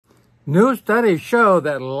New studies show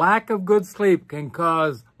that lack of good sleep can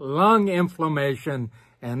cause lung inflammation,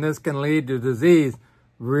 and this can lead to disease.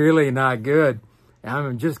 Really not good.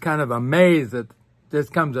 I'm just kind of amazed that this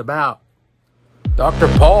comes about. Dr.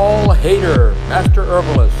 Paul Haider, Master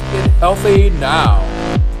Herbalist. Get healthy now.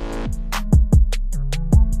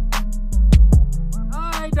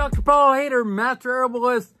 Hi, Dr. Paul Haider, Master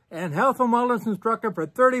Herbalist and Health and Wellness Instructor for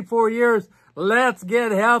 34 years. Let's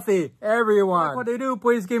get healthy, everyone. Like what I do,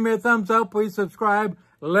 please give me a thumbs up. Please subscribe.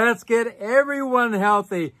 Let's get everyone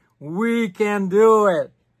healthy. We can do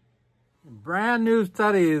it. Brand new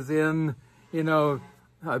studies in, a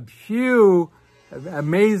few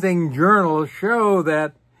amazing journals show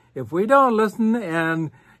that if we don't listen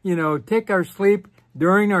and, take our sleep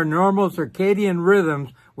during our normal circadian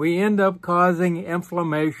rhythms, we end up causing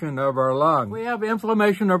inflammation of our lungs. We have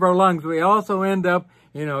inflammation of our lungs. We also end up,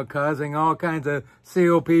 causing all kinds of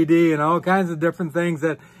COPD and all kinds of different things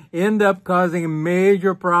that end up causing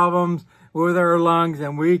major problems with our lungs,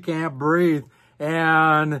 and we can't breathe.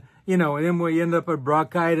 And, then we end up with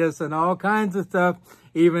bronchitis and all kinds of stuff,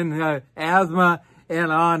 even asthma,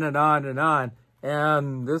 and on and on and on.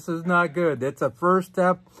 And this is not good. It's a first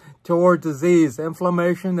step toward disease.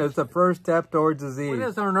 Inflammation is the first step towards disease. What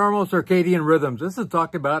is our normal circadian rhythms? This is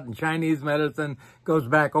talked about in Chinese medicine, goes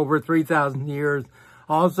back over 3,000 years.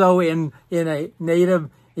 Also in a native,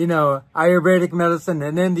 Ayurvedic medicine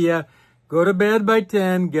in India, go to bed by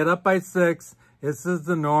 10, get up by 6. This is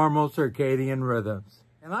the normal circadian rhythms.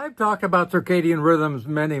 And I've talked about circadian rhythms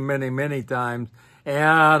many, many, many times.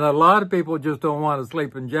 And a lot of people just don't want to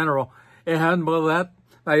sleep in general. And well, that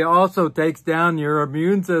also takes down your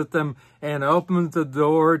immune system and opens the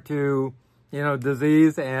door to,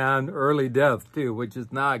 disease and early death too, which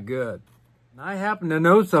is not good. I happen to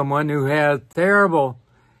know someone who has terrible,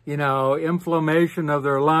 inflammation of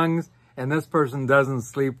their lungs, and this person doesn't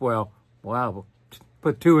sleep well. Wow,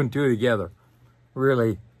 put 2 and 2 together.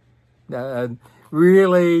 Really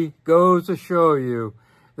goes to show you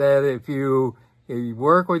that if you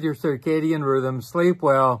work with your circadian rhythm, sleep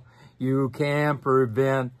well, you can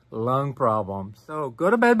prevent lung problems. So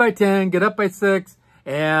go to bed by 10, get up by 6,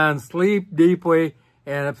 and sleep deeply.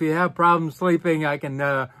 And if you have problems sleeping, I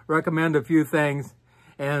can recommend a few things.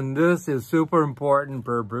 And this is super important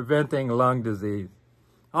for preventing lung disease.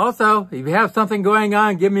 Also, if you have something going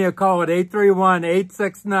on, give me a call at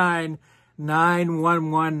 831-869-9119.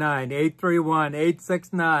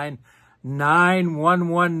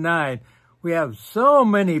 831-869-9119. We have so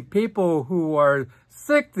many people who are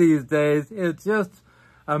sick these days. It's just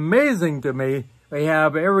amazing to me. We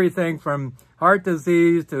have everything from heart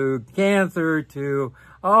disease to cancer to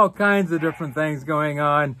all kinds of different things going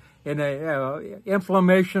on.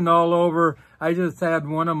 Inflammation all over. I just had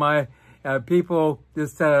one of my people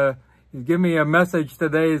just give me a message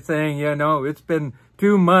today saying, it's been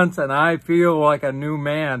 2 months and I feel like a new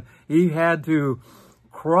man. He had to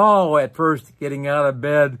crawl at first getting out of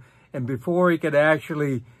bed, and before he could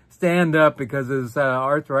actually stand up because his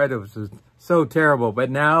arthritis is so terrible.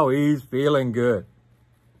 But now he's feeling good.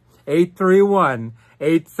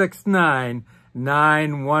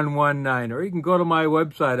 831-869-9119. Or you can go to my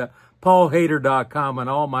website at paulhaider.com, and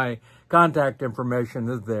all my contact information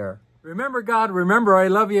is there. Remember God, remember I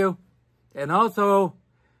love you. And also,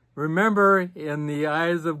 remember, in the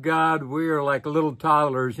eyes of God, we are like little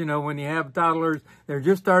toddlers. When you have toddlers, they're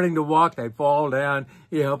just starting to walk, they fall down,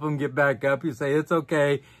 you help them get back up, you say, it's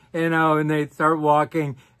okay, and they start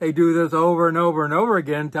walking. They do this over and over and over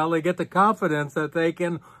again until they get the confidence that they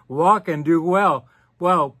can walk and do well.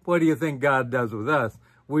 Well, what do you think God does with us?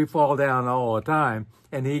 We fall down all the time,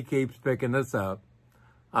 and He keeps picking us up.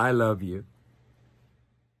 I love you.